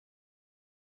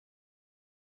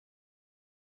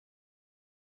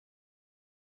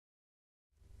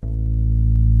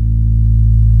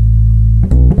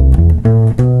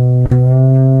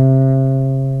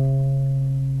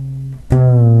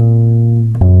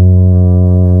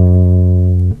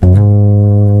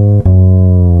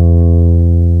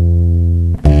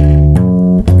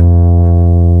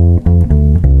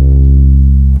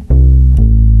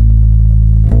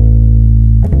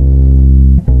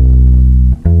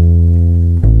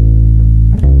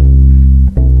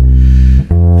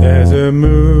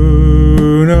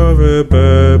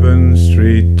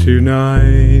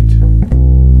tonight.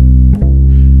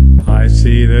 I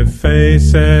see the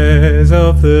faces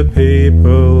of the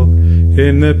people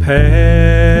in the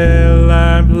pale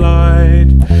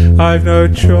lamplight. I've no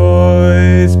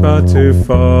choice but to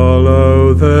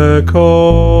follow the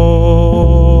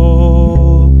call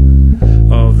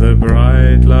of the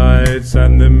bright lights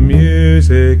and the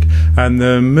music and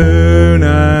the moon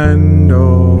and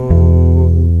all.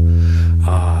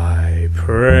 I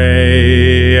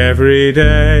pray every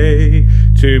day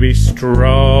to be strong,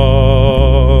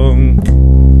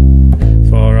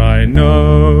 for I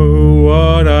know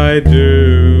what I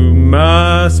do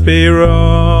must be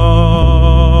wrong.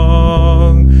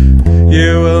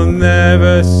 You will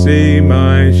never see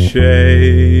my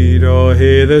shade or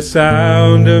hear the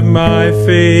sound of my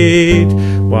feet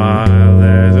while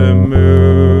there's a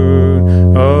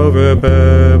moon over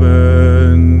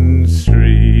Bourbon Street.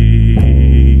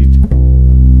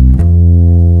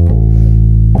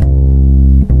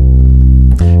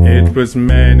 It was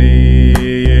many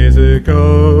years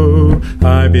ago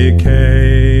I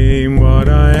became what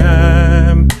I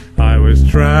am. I was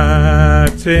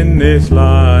trapped in this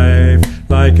life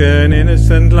like an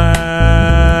innocent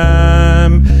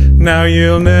lamb. Now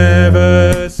you'll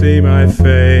never see my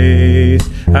face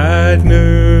at noon,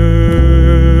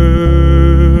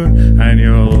 and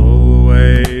you'll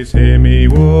always hear me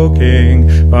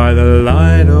walking by the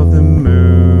light of the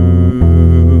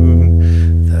moon.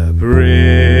 The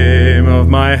brim of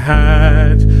my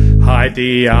hat hide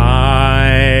the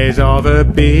eyes of a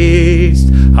beast,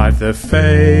 hide the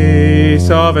face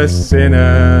of a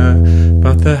sinner,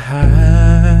 but the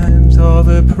hands of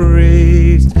a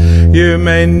priest. You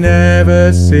may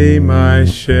never see my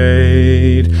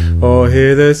shade or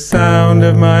hear the sound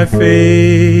of my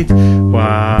feet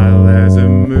while there's a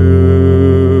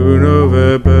moon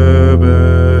over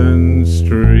Bourbon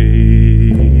Street.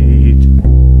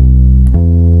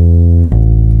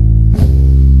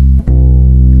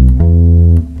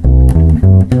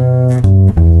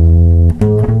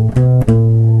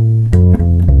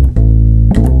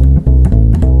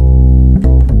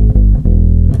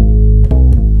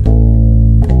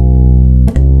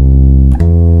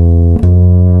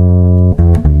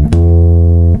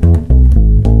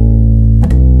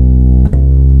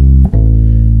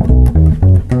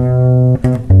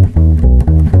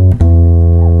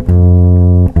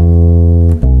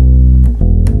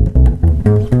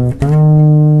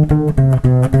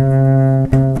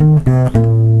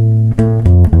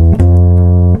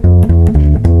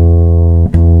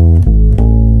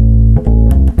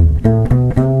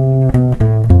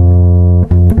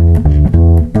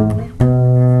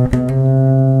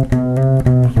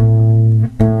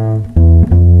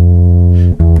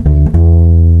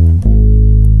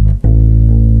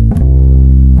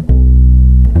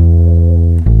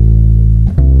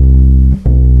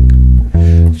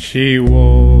 She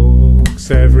walks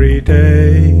every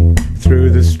day through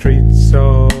the streets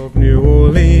of New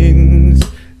Orleans.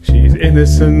 She's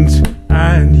innocent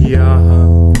and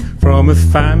young, from a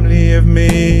family of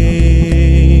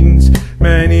means.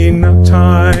 Many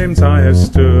times I have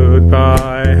stood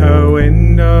by her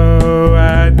window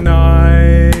at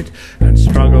night and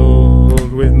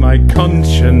struggled with my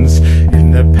conscience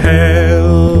in the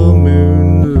pale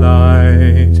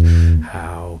moonlight.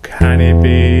 How can it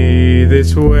be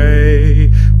this way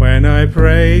when I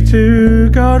pray to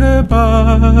God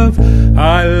above?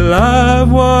 I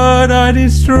love what I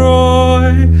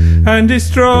destroy and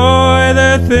destroy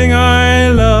the thing I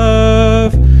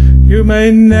love. You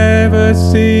may never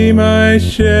see my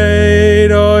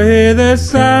shade or hear the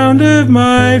sound of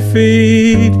my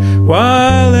feet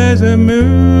while there's a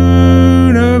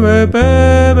moon over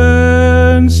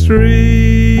Bourbon Street.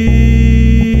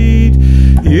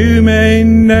 You may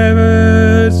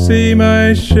never see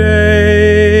my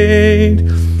shade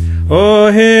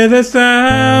or hear the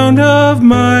sound of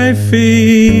my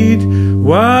feet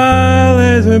while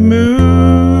there's a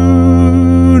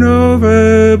moon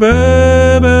over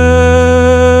Bourbon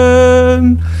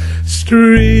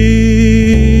Street.